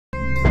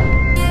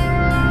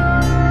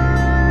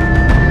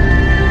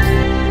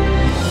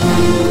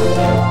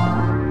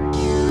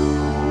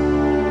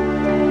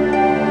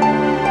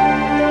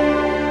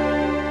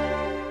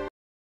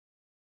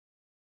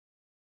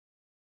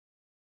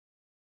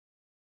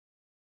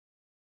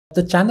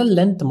The channel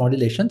length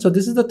modulation. So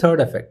this is the third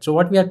effect. So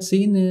what we had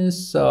seen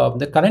is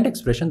the current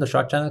expression, the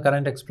short channel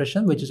current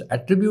expression, which is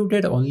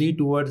attributed only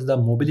towards the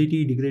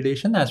mobility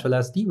degradation as well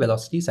as the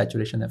velocity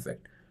saturation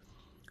effect.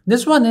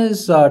 This one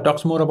is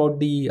talks more about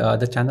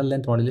the channel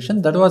length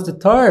modulation. That was the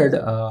third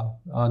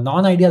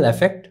non-ideal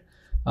effect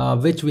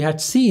which we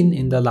had seen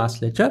in the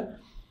last lecture.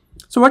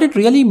 So what it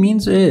really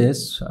means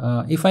is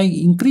if I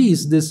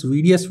increase this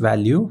VDS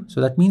value, so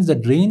that means the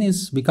drain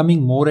is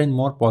becoming more and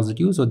more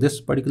positive. So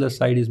this particular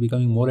side is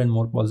becoming more and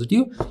more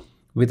positive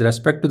with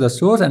respect to the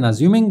source, and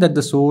assuming that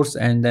the source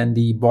and then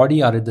the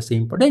body are at the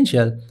same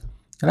potential,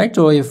 right?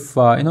 So if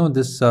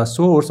this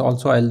source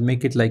also, I'll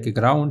make it like a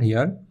ground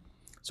here.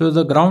 So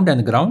the ground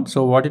and ground.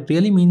 So what it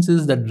really means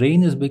is the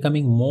drain is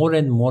becoming more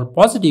and more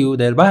positive,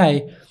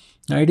 thereby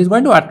it is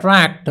going to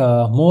attract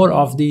more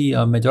of the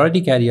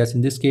majority carriers.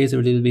 In this case, it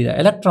will be the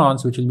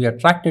electrons which will be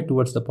attracted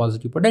towards the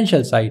positive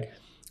potential side,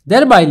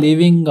 thereby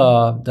leaving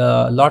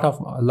the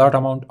lot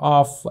amount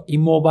of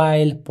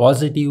immobile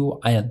positive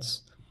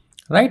ions,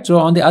 right? So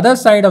on the other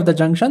side of the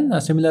junction,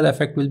 a similar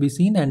effect will be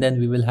seen, and then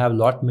we will have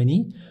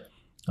many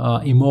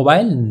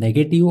immobile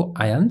negative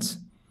ions.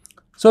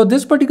 So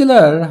this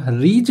particular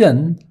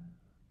region,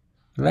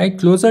 right,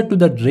 closer to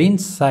the drain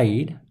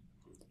side,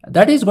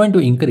 that is going to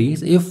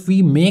increase if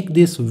we make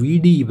this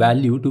VD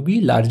value to be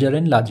larger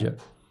and larger,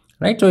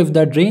 right? So if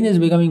the drain is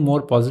becoming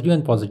more positive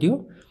and positive,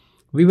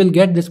 we will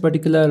get this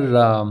particular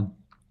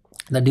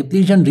the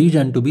depletion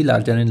region to be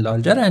larger and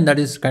larger, and that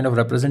is kind of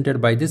represented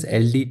by this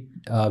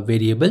LD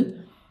variable.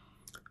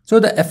 So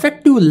the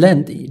effective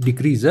length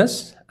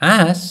decreases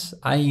as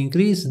I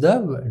increase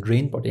the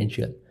drain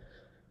potential,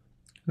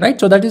 right?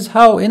 So that is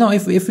how,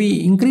 if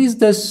we increase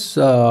this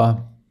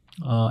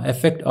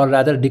effect, or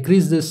rather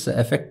decrease this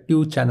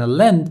effective channel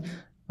length,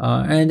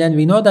 and then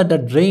we know that the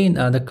drain,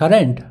 the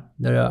current,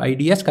 the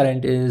IDS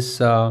current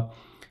is a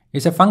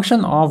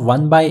function of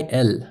 1 by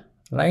L,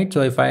 right?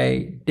 So if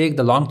I take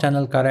the long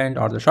channel current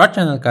or the short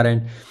channel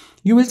current,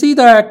 you will see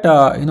that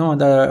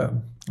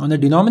on the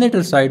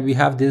denominator side we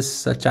have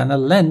this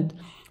channel length,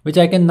 which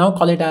I can now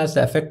call it as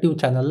the effective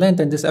channel length.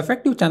 And this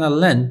effective channel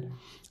length,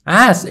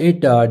 as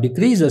it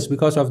decreases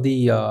because of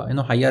the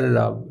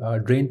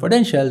higher drain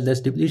potential, this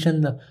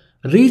depletion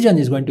region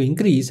is going to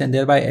increase, and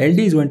thereby LD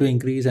is going to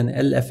increase, and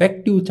L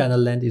effective channel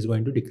length is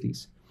going to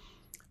decrease.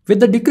 With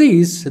the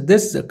decrease,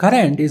 this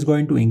current is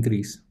going to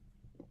increase,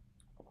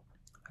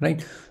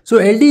 right? So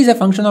LD is a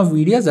function of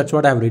VDS, that's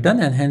what I have written,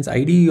 and hence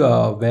ID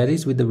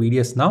varies with the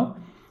VDS now.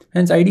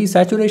 Hence ID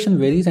saturation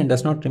varies and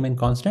does not remain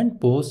constant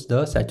post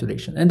the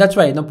saturation. And that's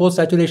why post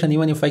saturation,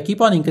 even if I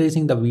keep on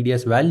increasing the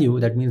VDS value,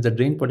 that means the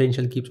drain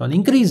potential keeps on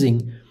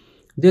increasing,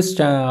 this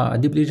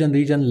depletion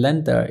region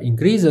length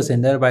increases,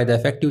 and thereby the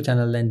effective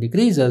channel length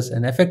decreases,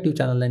 and effective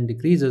channel length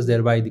decreases,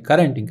 thereby the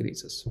current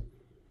increases,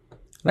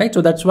 right?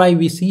 So that's why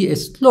we see a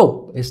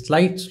slope, a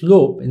slight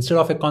slope instead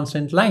of a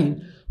constant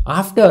line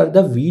after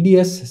the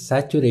VDS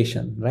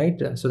saturation, right?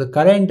 So the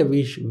current,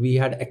 we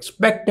had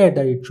expected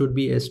that it should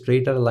be a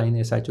straighter line,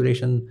 a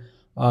saturation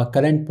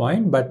current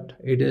point, but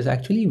it is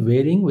actually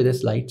varying with a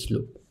slight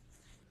slope.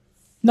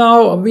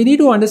 Now we need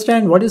to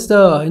understand what is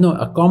the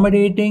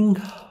accommodating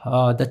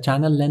the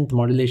channel length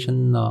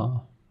modulation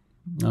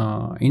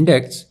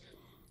index,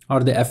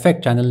 or the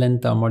effect, channel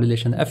length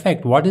modulation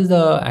effect. What is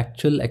the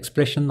actual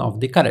expression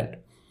of the current?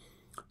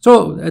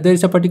 So there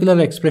is a particular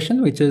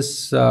expression which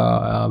is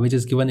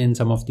given in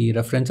some of the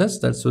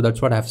references. That's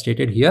what I have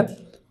stated here.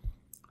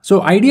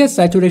 So IDS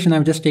saturation,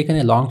 I've just taken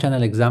a long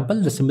channel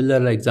example. The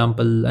similar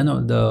example,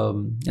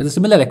 the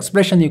similar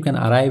expression you can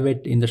arrive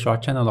at in the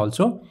short channel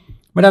also.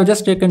 But I've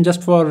just taken,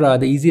 just for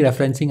the easy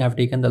referencing, I've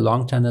taken the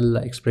long channel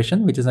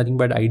expression, which is nothing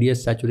but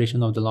IDS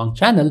saturation of the long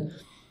channel.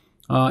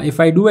 If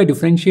I do a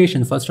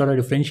differentiation, first order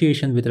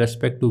differentiation with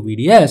respect to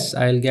VDS,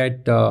 I'll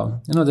get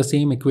the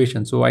same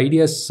equation. So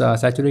IDS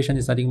saturation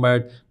is nothing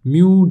but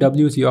mu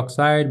WC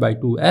oxide by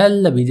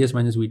 2L VGS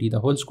minus VT the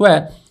whole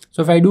square.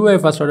 So if I do a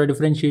first order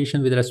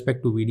differentiation with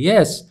respect to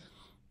VDS,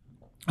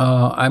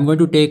 I'm going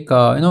to take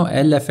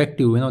L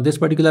effective, this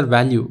particular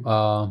value.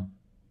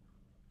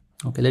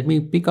 Okay, let me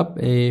pick up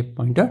a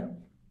pointer.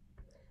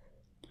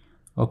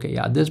 Okay,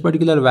 yeah, this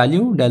particular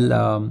value,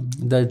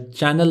 the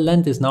channel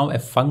length is now a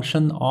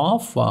function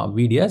of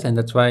VDS, and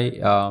that's why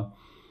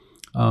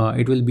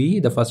it will be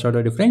the first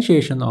order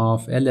differentiation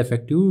of L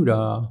effective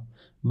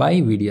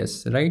by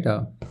VDS, right?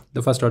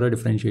 The first order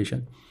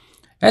differentiation.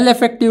 L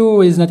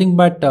effective is nothing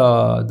but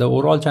the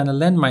overall channel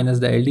length minus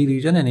the LD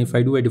region, and if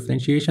I do a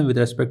differentiation with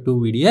respect to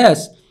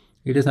VDS,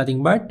 it is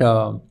nothing but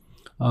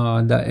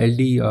the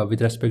LD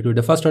with respect to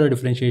the first order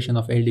differentiation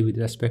of LD with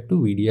respect to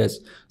VDS.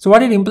 So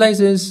what it implies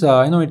is,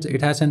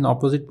 it has an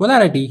opposite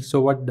polarity.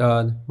 So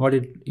what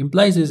it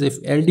implies is, if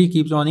LD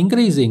keeps on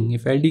increasing,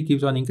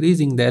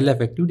 the L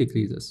effective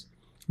decreases.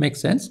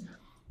 Makes sense?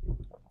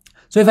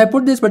 So if I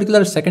put this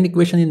particular second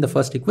equation in the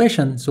first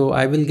equation, so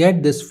I will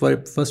get this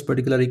first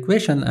particular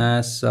equation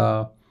as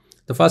the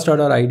first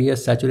order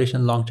IDS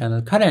saturation long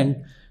channel current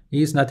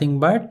is nothing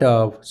but,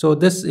 so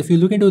this, if you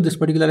look into this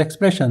particular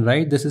expression,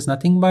 right, this is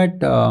nothing but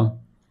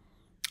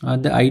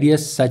the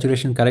IDS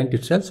saturation current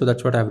itself. So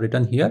that's what I've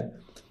written here.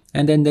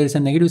 And then there is a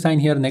negative sign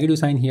here,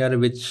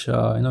 which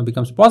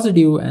becomes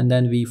positive, and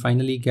then we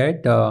finally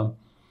get this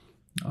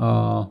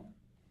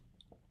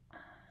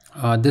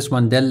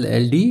one del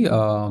LD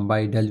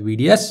by del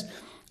VDS,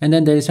 and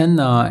then there is an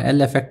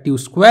L effective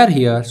square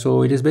here.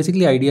 So it is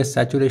basically IDS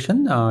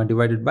saturation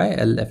divided by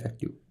L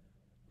effective.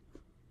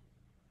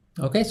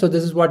 Okay, so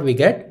this is what we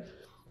get.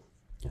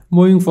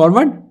 Moving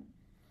forward,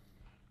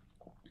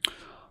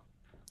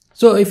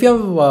 so if you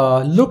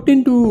have looked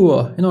into,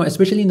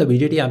 especially in the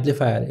BJT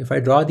amplifier, if I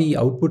draw the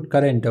output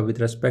current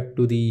with respect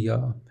to the,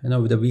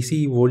 with the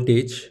VC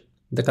voltage,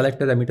 the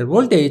collector emitter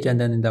voltage, and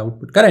then in the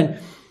output current,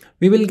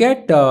 we will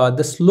get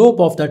the slope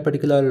of that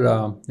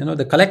particular,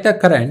 the collector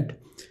current.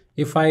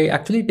 If I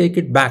actually take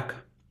it back,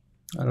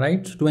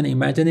 right, to an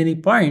imaginary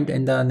point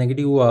in the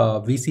negative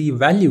VC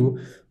value,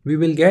 we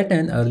will get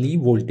an early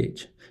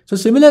voltage. So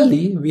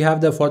similarly, we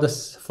have for the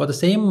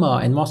same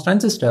NMOS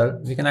transistor,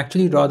 we can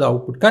actually draw the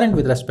output current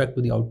with respect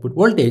to the output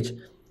voltage.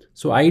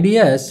 So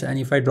IDS, and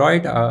if I draw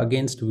it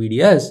against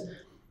VDS,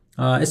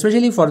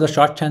 especially for the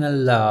short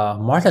channel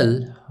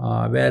model,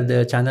 where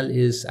the channel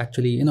is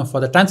actually, for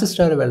the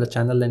transistor where the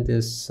channel length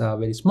is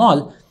very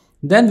small,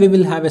 then we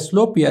will have a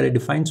slope here, a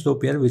defined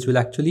slope here, which will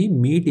actually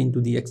meet into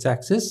the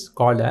x-axis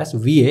called as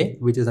VA,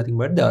 which is nothing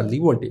but the early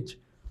voltage.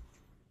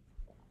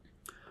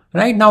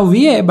 Right now,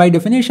 VA by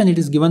definition, it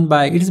is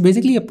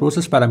basically a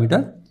process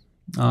parameter,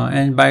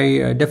 and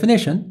by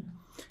definition,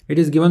 it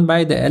is given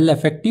by the L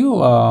effective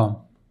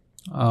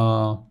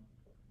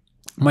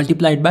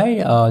multiplied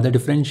by the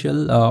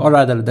differential, or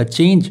rather the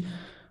change,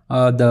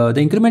 the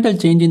incremental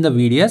change in the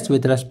VDS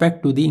with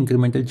respect to the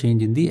incremental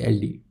change in the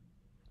LD.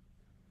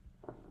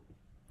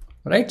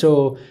 Right,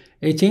 so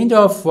a change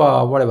of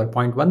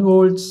 0.1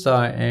 volts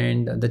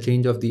and the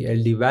change of the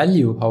LD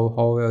value,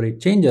 however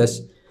it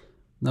changes,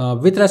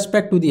 with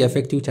respect to the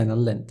effective channel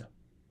length.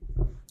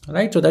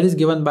 Right, so that is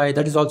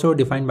also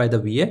defined by the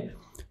VA,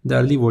 the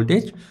early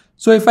voltage.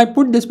 So if I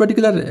put this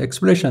particular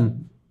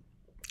expression,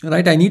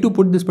 right, I need to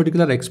put this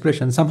particular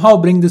expression, somehow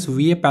bring this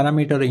VA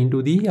parameter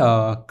into the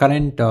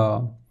current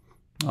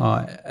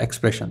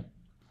expression.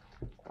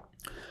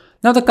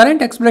 Now the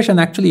current expression,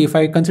 actually, if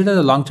I consider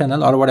the long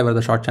channel or whatever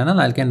the short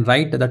channel, I can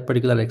write that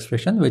particular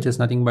expression, which is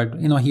nothing but,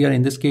 here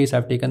in this case,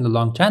 I've taken the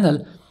long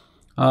channel,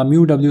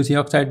 mu WC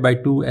oxide by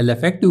 2 L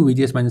effective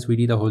VGS minus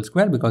VD the whole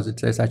square, because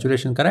it's a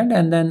saturation current.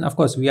 And then of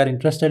course we are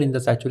interested in the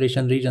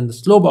saturation region, the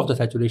slope of the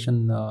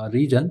saturation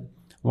region,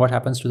 what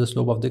happens to the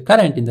slope of the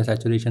current in the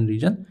saturation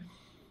region.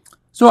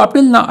 So up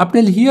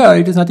till here,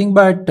 it is nothing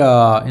but,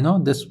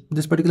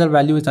 this particular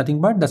value is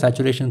nothing but the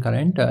saturation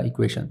current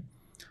equation.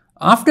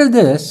 After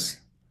this,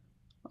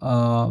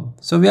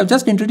 so we have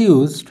just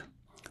introduced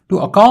to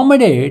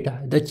accommodate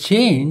the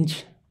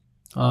change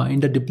in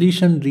the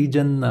depletion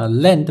region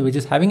length, which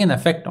is having an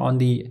effect on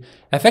the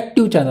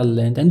effective channel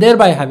length and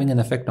thereby having an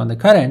effect on the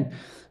current.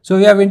 So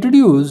we have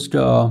introduced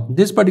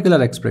this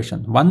particular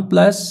expression, 1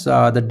 plus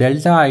the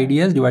delta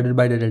IDS divided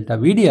by the delta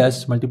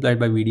VDS multiplied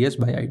by VDS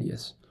by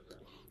IDS.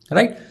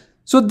 Right?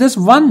 So this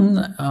one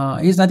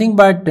is nothing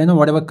but,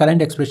 whatever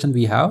current expression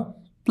we have,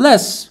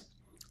 plus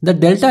the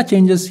delta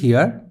changes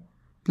here,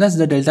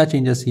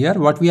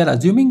 What we are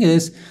assuming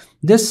is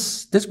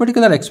this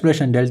particular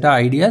expression, delta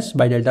IDS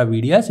by delta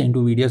VDS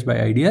into VDS by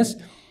IDS,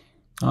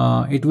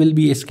 it will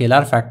be a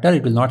scalar factor.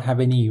 It will not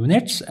have any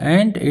units,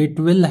 and it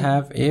will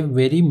have a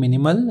very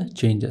minimal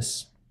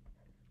changes.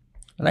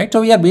 Right?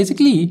 So we are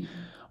basically,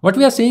 what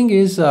we are saying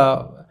is,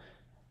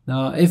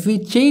 if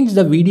we change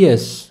the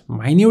VDS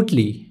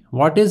minutely,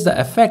 what is the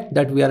effect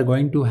that we are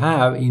going to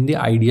have in the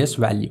IDS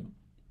value?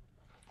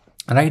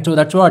 Right? So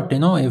that's what,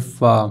 if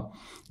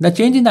the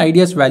change in the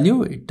IDS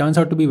value, it turns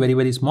out to be very,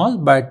 very small,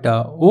 but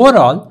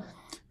overall,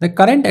 the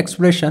current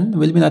expression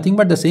will be nothing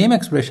but the same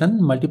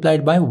expression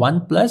multiplied by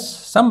 1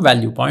 plus some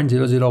value,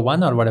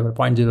 0.001 or whatever,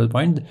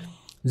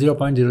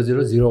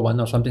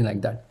 0.0001 or something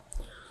like that.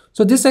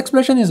 So this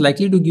expression is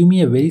likely to give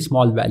me a very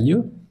small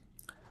value,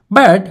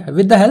 but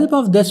with the help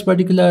of this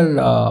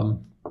particular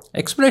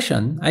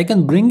expression, I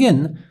can bring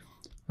in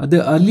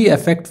the early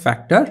effect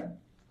factor,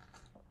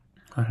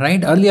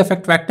 right? Early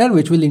effect factor,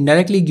 which will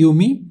indirectly give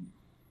me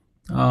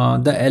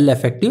the L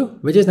effective,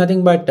 which is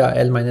nothing but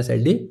L minus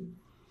LD.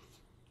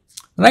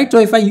 Right, so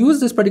if I use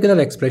this particular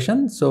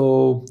expression,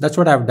 so that's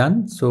what I've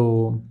done.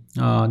 So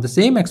the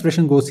same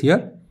expression goes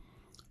here,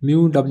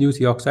 mu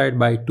WC oxide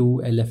by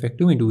 2 L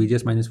effective into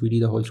VGS minus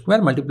VD the whole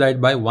square multiplied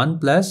by 1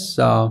 plus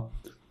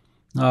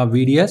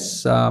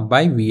VDS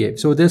by VA.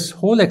 So this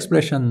whole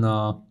expression,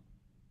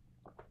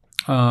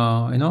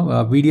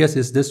 VDS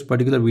is this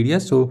particular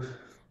VDS. So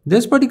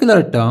this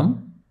particular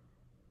term,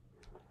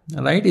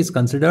 right, is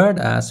considered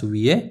as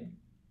VA.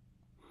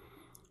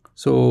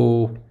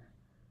 So,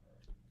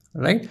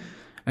 right,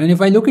 and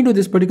if I look into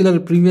this particular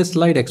previous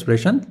slide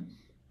expression,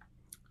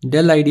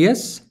 del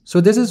IDS,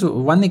 so this is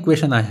one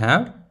equation I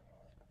have,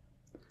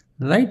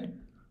 right,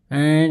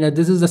 and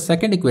this is the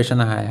second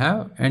equation I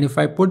have, and if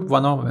I put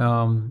one of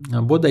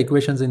both the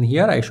equations in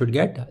here, I should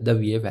get the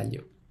VA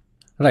value,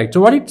 Right.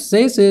 So what it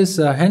says is,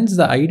 hence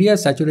the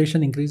IDS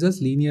saturation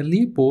increases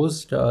linearly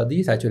post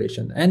the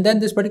saturation, and then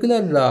this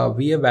particular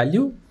VA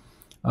value,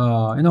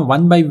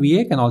 1 by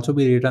VA can also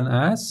be written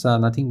as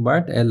nothing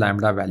but a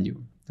lambda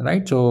value,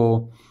 right?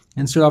 So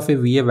instead of a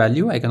VA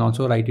value, I can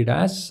also write it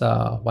as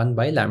 1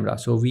 by lambda.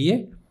 So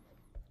VA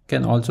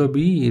can also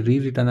be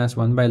rewritten as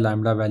 1 by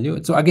lambda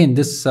value. So again,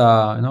 this,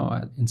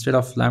 instead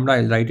of lambda,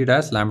 I'll write it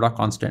as lambda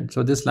constant.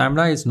 So this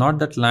lambda is not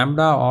that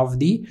lambda of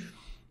the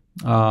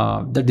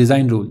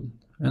design rule,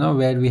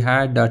 where we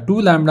had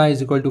 2 lambda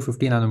is equal to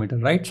 50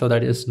 nanometer, right? So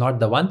that is not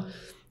the one.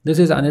 This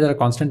is another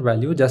constant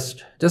value,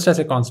 just as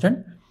a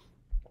constant.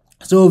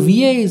 So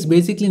VA is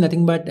basically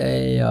nothing but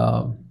a,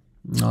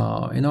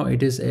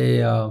 it is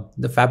a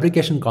the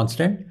fabrication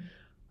constant.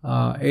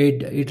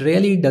 It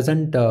really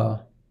doesn't.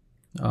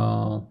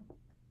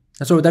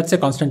 So that's a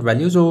constant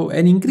value. So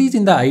an increase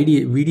in the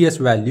VDS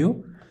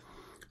value,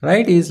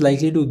 right, is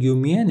likely to give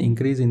me an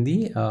increase in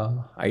the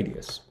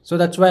IDS. So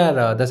that's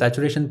where the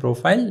saturation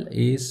profile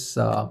is,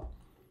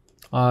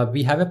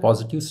 we have a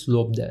positive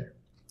slope there.